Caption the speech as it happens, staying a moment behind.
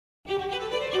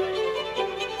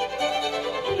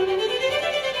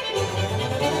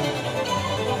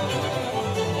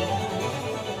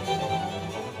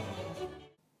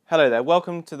Hello there,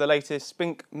 welcome to the latest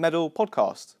Spink Medal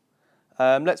podcast.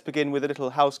 Let's begin with a little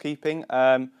housekeeping.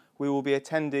 We will be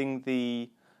attending the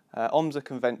OMSA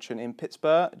convention in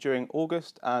Pittsburgh during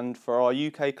August, and for our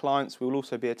UK clients we will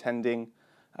also be attending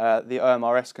the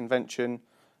OMRS convention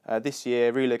this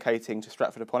year, relocating to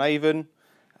Stratford-upon-Avon.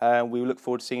 We look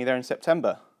forward to seeing you there in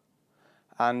September.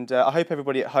 And I hope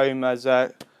everybody at home has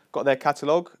got their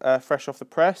catalogue fresh off the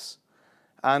press.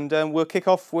 And we'll kick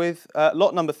off with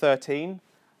lot number 13.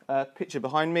 Picture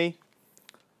behind me,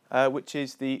 which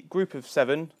is the group of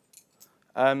 7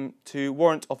 to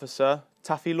Warrant Officer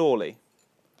Taffy Lawley.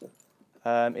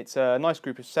 It's a nice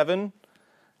group of 7.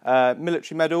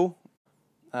 Military Medal.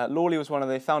 Lawley was one of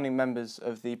the founding members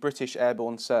of the British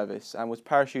Airborne Service and was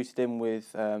parachuted in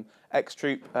with X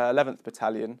Troop 11th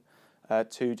Battalion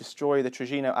to destroy the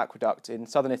Trigino Aqueduct in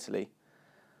southern Italy.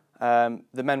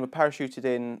 The men were parachuted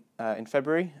in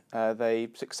February. They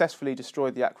successfully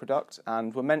destroyed the aqueduct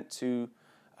and were meant to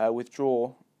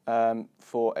withdraw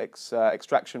for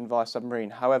extraction via submarine.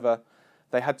 However,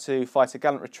 they had to fight a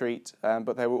gallant retreat,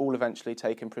 but they were all eventually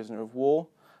taken prisoner of war,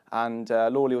 and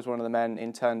Lawley was one of the men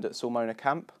interned at Sulmona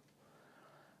Camp.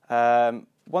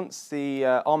 Once the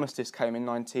armistice came in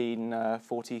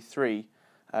 1943,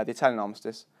 the Italian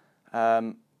armistice,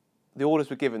 the orders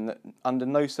were given that under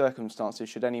no circumstances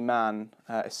should any man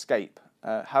escape.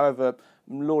 However,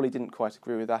 Lawley didn't quite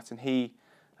agree with that, and he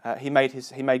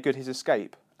made good his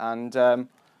escape. And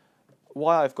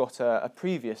why I've got a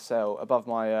previous cell above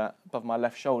my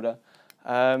left shoulder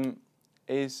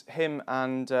is him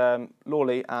and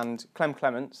Lawley and Clem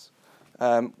Clements,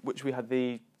 which we had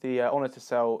the honour to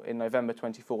sell in November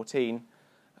 2014.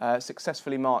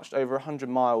 Successfully marched over 100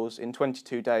 miles in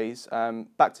 22 days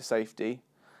back to safety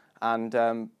and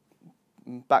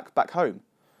back home.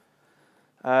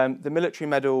 The military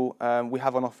medal we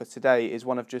have on offer today is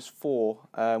one of just 4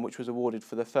 which was awarded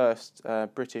for the first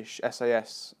British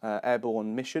S.A.S.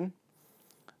 airborne mission.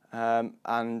 I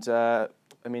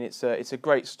mean, it's a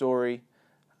great story,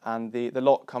 and the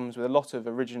lot comes with a lot of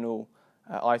original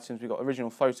items. We've got original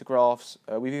photographs.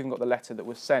 We've even got the letter that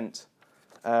was sent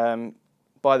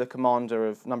by the commander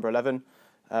of number 11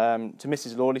 to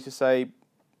Mrs. Lawley to say,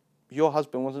 "Your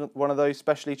husband was one of those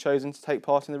specially chosen to take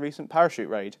part in the recent parachute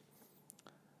raid.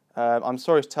 I'm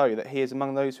sorry to tell you that he is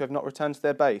among those who have not returned to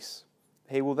their base.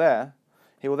 He will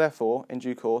therefore, in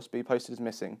due course, be posted as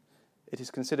missing. It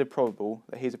is considered probable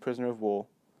that he is a prisoner of war.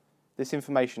 This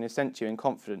information is sent to you in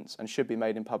confidence and should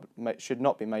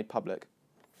not be made public."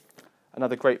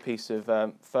 Another great piece of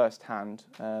first-hand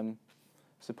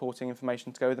supporting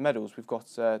information to go with the medals. We've got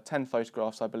 10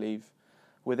 photographs, I believe,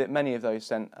 with it, many of those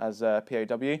sent as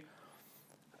POW.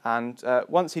 And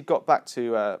once he'd got back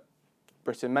to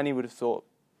Britain, many would have thought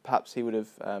perhaps he would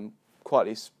have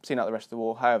quietly seen out the rest of the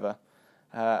war. However,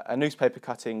 a newspaper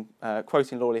cutting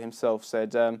quoting Lawley himself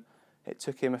said it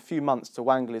took him a few months to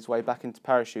wangle his way back into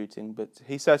parachuting, but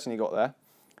he certainly got there.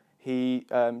 He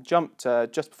jumped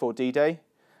just before D-Day.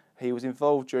 He was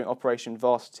involved during Operation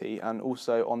Varsity and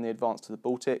also on the advance to the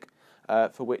Baltic,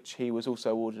 for which he was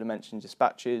also awarded a mention in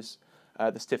dispatches.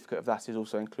 The certificate of that is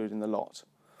also included in the lot.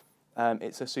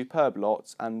 It's a superb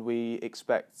lot, and we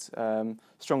expect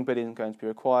strong bidding going to be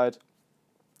required.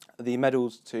 The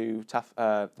medals to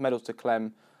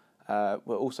Clem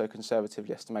were also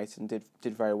conservatively estimated and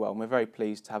did very well. And we're very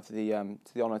pleased to have the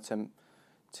honour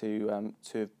to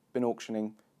have been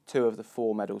auctioning 2 of the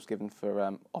 4 medals given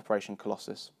for Operation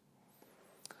Colossus.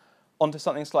 On to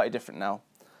something slightly different now.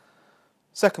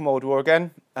 Second World War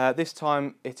again. This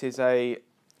time it is a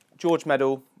George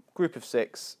Medal, group of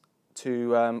 6,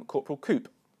 to Corporal Coop.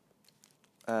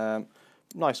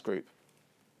 Nice group.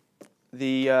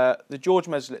 The George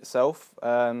Medal itself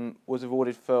was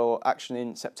awarded for action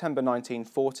in September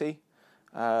 1940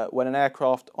 when an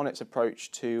aircraft on its approach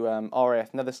to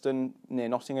RAF Netherston near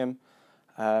Nottingham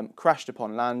crashed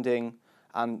upon landing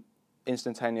and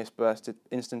instantaneously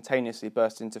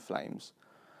burst into flames.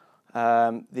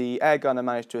 The air gunner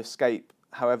managed to escape.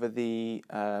 However, the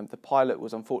pilot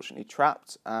was unfortunately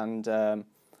trapped, and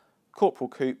Corporal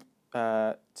Coop,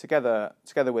 together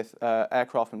with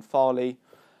aircraftman Farley,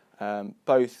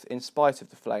 both in spite of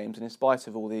the flames and in spite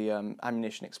of all the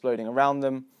ammunition exploding around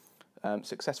them,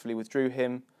 successfully withdrew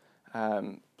him,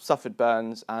 suffered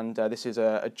burns, and this is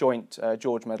a joint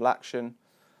George Medal action.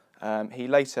 He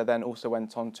later then also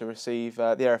went on to receive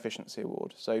the Air Efficiency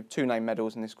Award. So 2 named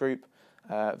medals in this group,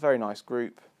 very nice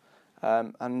group,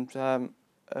 and a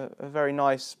very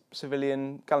nice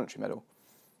civilian gallantry medal.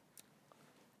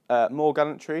 More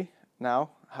gallantry,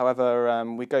 now. However,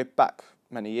 we go back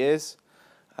many years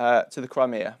to the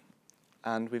Crimea,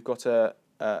 and we've got a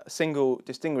single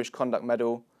Distinguished Conduct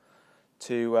Medal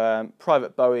to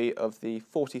Private Bowie of the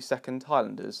 42nd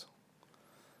Highlanders.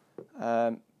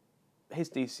 His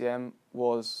DCM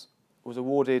was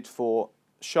awarded for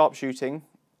sharpshooting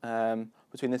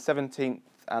between the 17th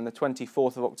and the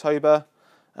 24th of October,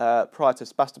 prior to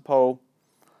Sebastopol.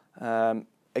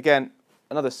 Again,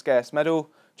 another scarce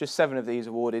medal, just 7 of these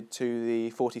awarded to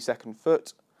the 42nd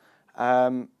Foot,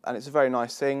 and it's a very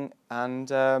nice thing,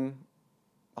 and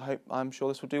I'm sure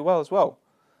this will do well as well.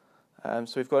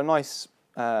 So we've got a nice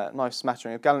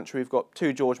smattering of gallantry. We've got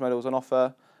 2 George medals on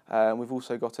offer. We've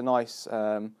also got a nice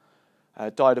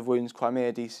Died of Wounds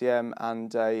Crimea DCM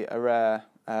and a rare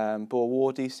Boer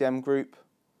War DCM group.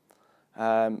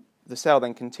 The sale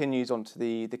then continues on to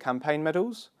the campaign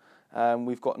medals.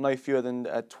 We've got no fewer than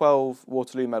 12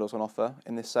 Waterloo medals on offer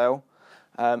in this sale.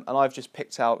 And I've just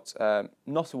picked out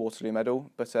not a Waterloo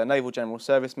medal, but a Naval General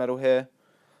Service medal here,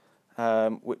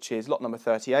 which is lot number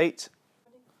 38.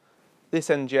 This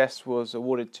NGS was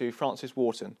awarded to Francis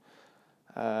Wharton.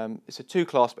 It's a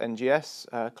 2-clasp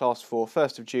NGS, class for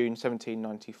 1st of June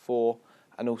 1794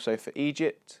 and also for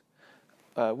Egypt.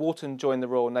 Wharton joined the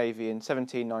Royal Navy in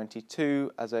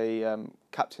 1792 as a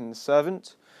captain's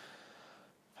servant.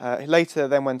 He later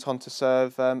then went on to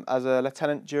serve as a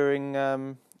lieutenant during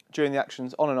the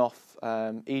actions on and off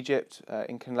Egypt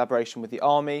in collaboration with the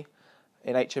Army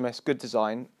in HMS Good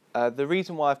Design. The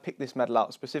reason why I've picked this medal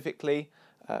out specifically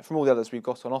from all the others we've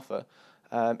got on offer,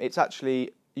 it's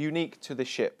actually unique to the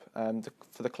ship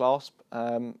for the clasp,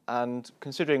 and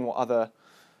considering what other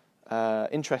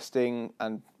interesting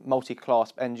and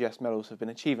multi-clasp NGS medals have been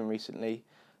achieving recently,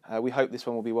 we hope this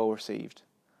one will be well received.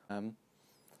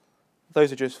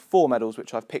 Those are just 4 medals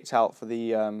which I've picked out for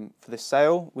this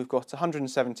sale. We've got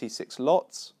 176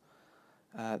 lots.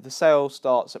 The sale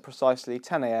starts at precisely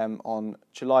 10 AM on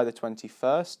July the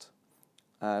 21st,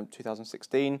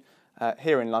 2016,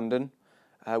 here in London.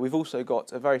 We've also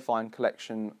got a very fine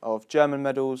collection of German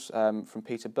medals from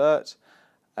Peter Birt,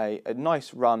 a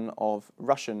nice run of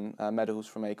Russian medals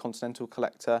from a continental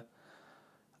collector,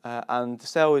 and the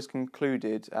sale is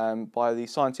concluded by the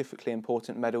scientifically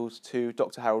important medals to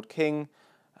Dr. Harold King,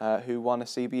 who won a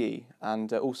C.B.E,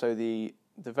 and also the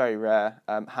very rare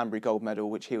Hanbury Gold Medal,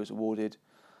 which he was awarded,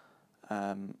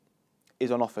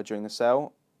 is on offer during the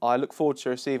sale. I look forward to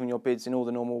receiving your bids in all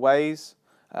the normal ways,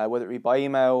 whether it be by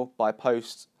email, by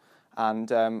post,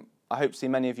 and I hope to see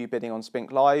many of you bidding on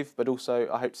Spink Live, but also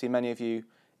I hope to see many of you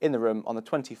in the room on the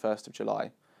 21st of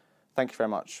July. Thank you very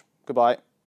much. Goodbye.